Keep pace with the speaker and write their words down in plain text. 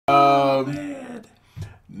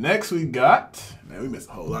Next we got, man, we missed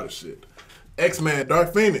a whole lot of shit. X-Men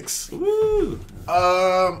Dark Phoenix. Woo.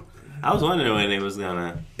 I was wondering when they was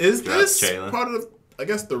gonna. Is this part of? I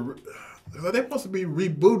guess they're supposed to be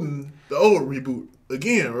rebooting the old reboot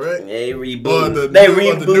again, right? They rebooting. They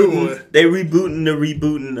rebooting the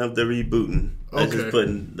rebooting of the rebooting.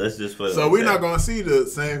 Let's just put. So we're not gonna see the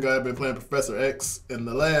same guy been playing Professor X in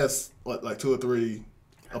the last like 2 or 3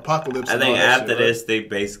 Apocalypse. I think after this, they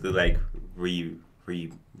basically like reboot.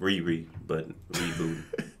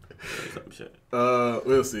 Some shit.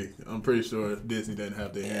 We'll see. I'm pretty sure Disney didn't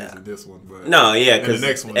have their hands in this one, but because the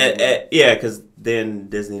next one, because then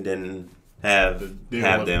Disney didn't have them.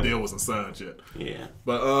 The deal wasn't signed yet. Yeah,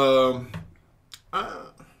 but I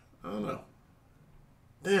don't know.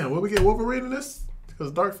 Damn, will we get Wolverine in this?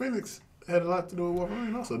 Because Dark Phoenix had a lot to do with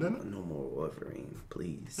Wolverine also, didn't it? No more Wolverine,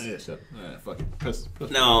 please. Yeah, shut up. Fuck it. Press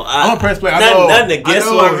no, I'm gonna press play. Nothing against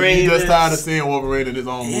Wolverine. You just tired of seeing Wolverine in his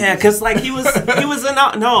own movie. Yeah, because like he was in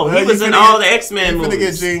all the X-Men movies. You're gonna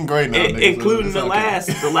get Jean Grey now, including the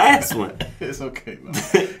last one. It's okay, man.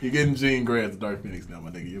 You're getting Jean Grey as Dark Phoenix now,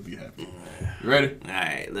 my nigga. You'll be happy. You ready? All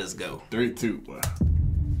right, let's go. 3, 2, 1.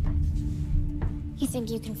 You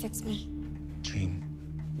think you can fix me? Jean,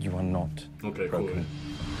 you are not broken.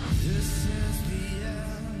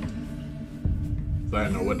 So I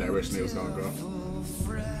didn't know what direction it was gonna go.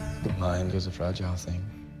 The mind is a fragile thing.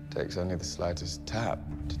 Takes only the slightest tap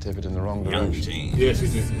to tip it in the wrong direction. Yeah, she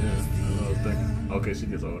just, that's what I was thinking. Okay, she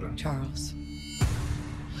gets older. Charles,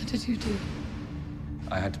 what did you do?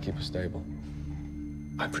 I had to keep her stable.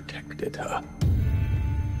 I protected her.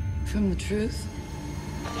 From the truth?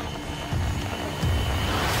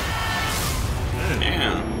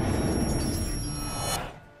 Damn.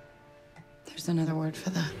 There's another word for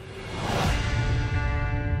that.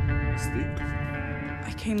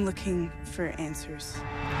 I came looking for answers.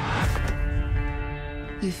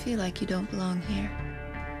 You feel like you don't belong here.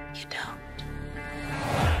 You don't.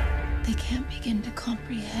 They can't begin to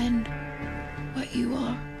comprehend what you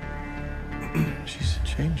are. She's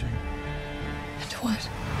changing. And what?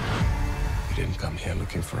 You didn't come here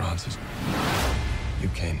looking for answers. You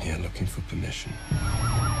came here looking for permission.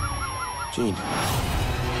 Jean.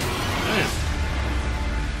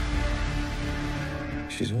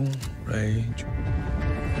 She's all rage,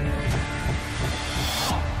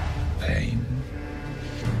 pain,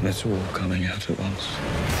 and it's all coming out at once.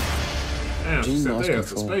 Damn, Jean lost for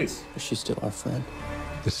control, space. but she's still our friend.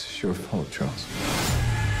 This is your fault, Charles.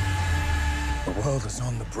 The world is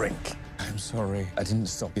on the brink. I'm sorry I didn't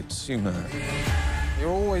stop it sooner. You're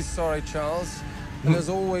always sorry, Charles. And there's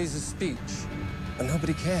always a speech. And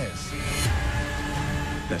nobody cares.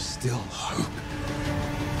 There's still hope.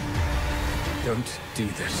 Don't do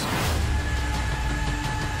this.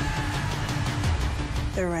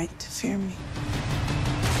 They're right to fear me.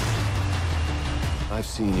 I've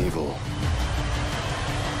seen evil.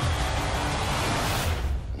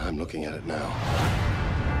 And I'm looking at it now.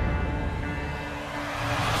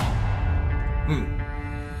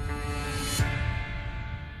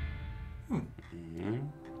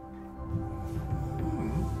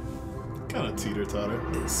 Kind of teeter-totter.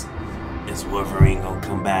 Is Wolverine gonna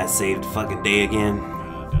come back, save the fucking day again?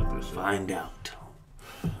 Find out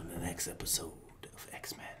on the next episode of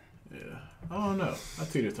X-Men. Yeah, I don't know. I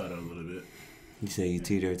teeter-totter a little bit. You say you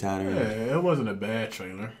teeter-totter? Yeah, it wasn't a bad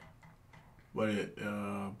trailer, but it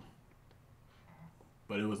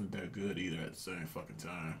wasn't that good either at the same fucking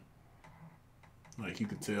time. Like you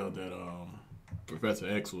could tell that Professor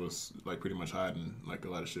X was like pretty much hiding like a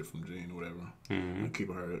lot of shit from Jean or whatever, and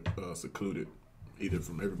keeping her secluded, either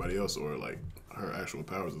from everybody else or like her actual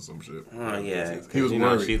powers or some shit. Oh yeah, he was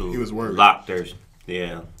worried. He was worried. Locked her.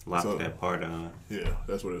 Yeah, locked that part on. Yeah,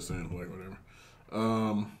 that's what it's saying. Like whatever.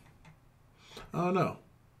 I don't know.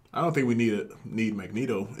 I don't think we need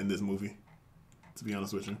Magneto in this movie. To be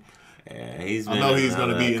honest with you. Yeah, he's. I know he's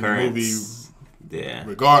gonna be in the movie. Yeah.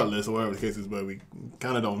 Regardless of whatever the case is, but we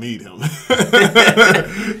kind of don't need him. This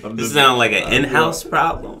sounds like an in-house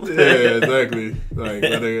problem. Yeah, exactly. Like,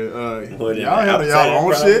 y'all have y'all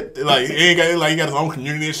own shit. Like, he ain't got he got his own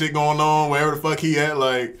community and shit going on wherever the fuck he at.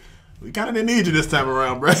 Like, we kind of didn't need you this time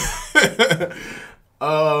around, bro.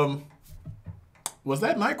 Was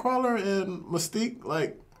that Nightcrawler and Mystique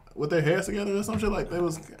like with their hairs together or some shit? Like that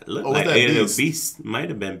was. It looked like that Beast. Might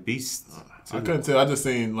have been Beast. I couldn't tell. I just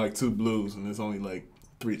seen like 2 blues, and there's only like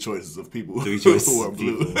 3 choices of people who are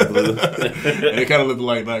blue. And it kind of looked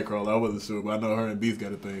like Nightcrawler. I wasn't sure, but I know her and Beast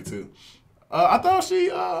got a thing too. I thought she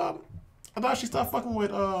stopped fucking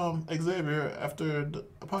with Xavier after the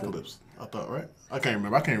Apocalypse. I thought, right? I can't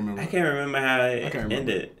remember. I can't remember how it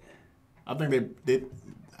ended. I think they did.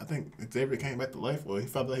 I think Xavier came back to life, or he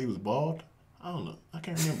found out he was bald. I don't know. I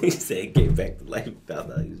can't remember. He said he came back to life,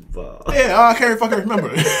 found out he was bald. Yeah, I can't fucking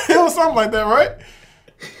remember. It was something like that, right?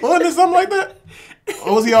 Wasn't it something like that?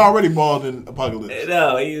 Or was he already bald in Apocalypse?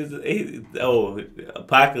 No,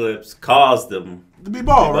 Apocalypse caused him to be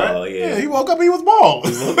bald, right? Yeah, he woke up, he was bald.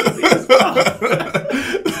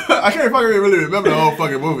 I can't fucking really remember the whole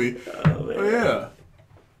fucking movie. Oh, but yeah,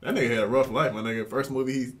 that nigga had a rough life, my nigga. First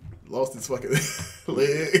movie, he lost his fucking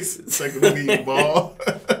legs. Second movie, he was bald.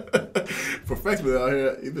 Professional out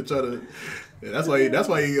here, he been trying to. Yeah, that's why he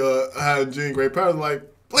had Jean Grey powers. Like,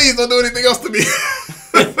 please don't do anything else to me.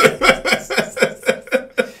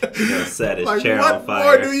 Set his like, chair on fire.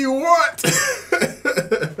 What more do you want?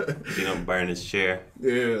 You don't burn his chair.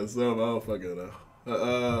 Yeah, so I don't fucking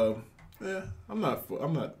know. Yeah, I'm not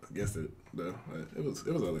against it though. It was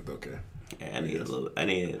looked okay. Yeah,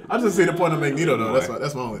 I just see the point of Magneto though.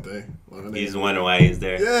 That's my only thing. You just wondering why he's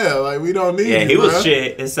there. Yeah, like we don't need. Yeah, you, he bro. was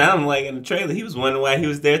shit. It sounded like in the trailer he was wondering why he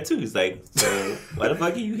was there too. He's like, so why the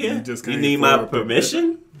fuck are you here? You need my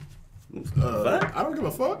permission? I don't give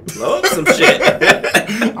a fuck. Blow up some shit.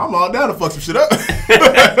 I'm all down to fuck some shit up.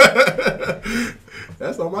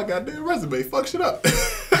 That's on my goddamn resume. Fuck shit up.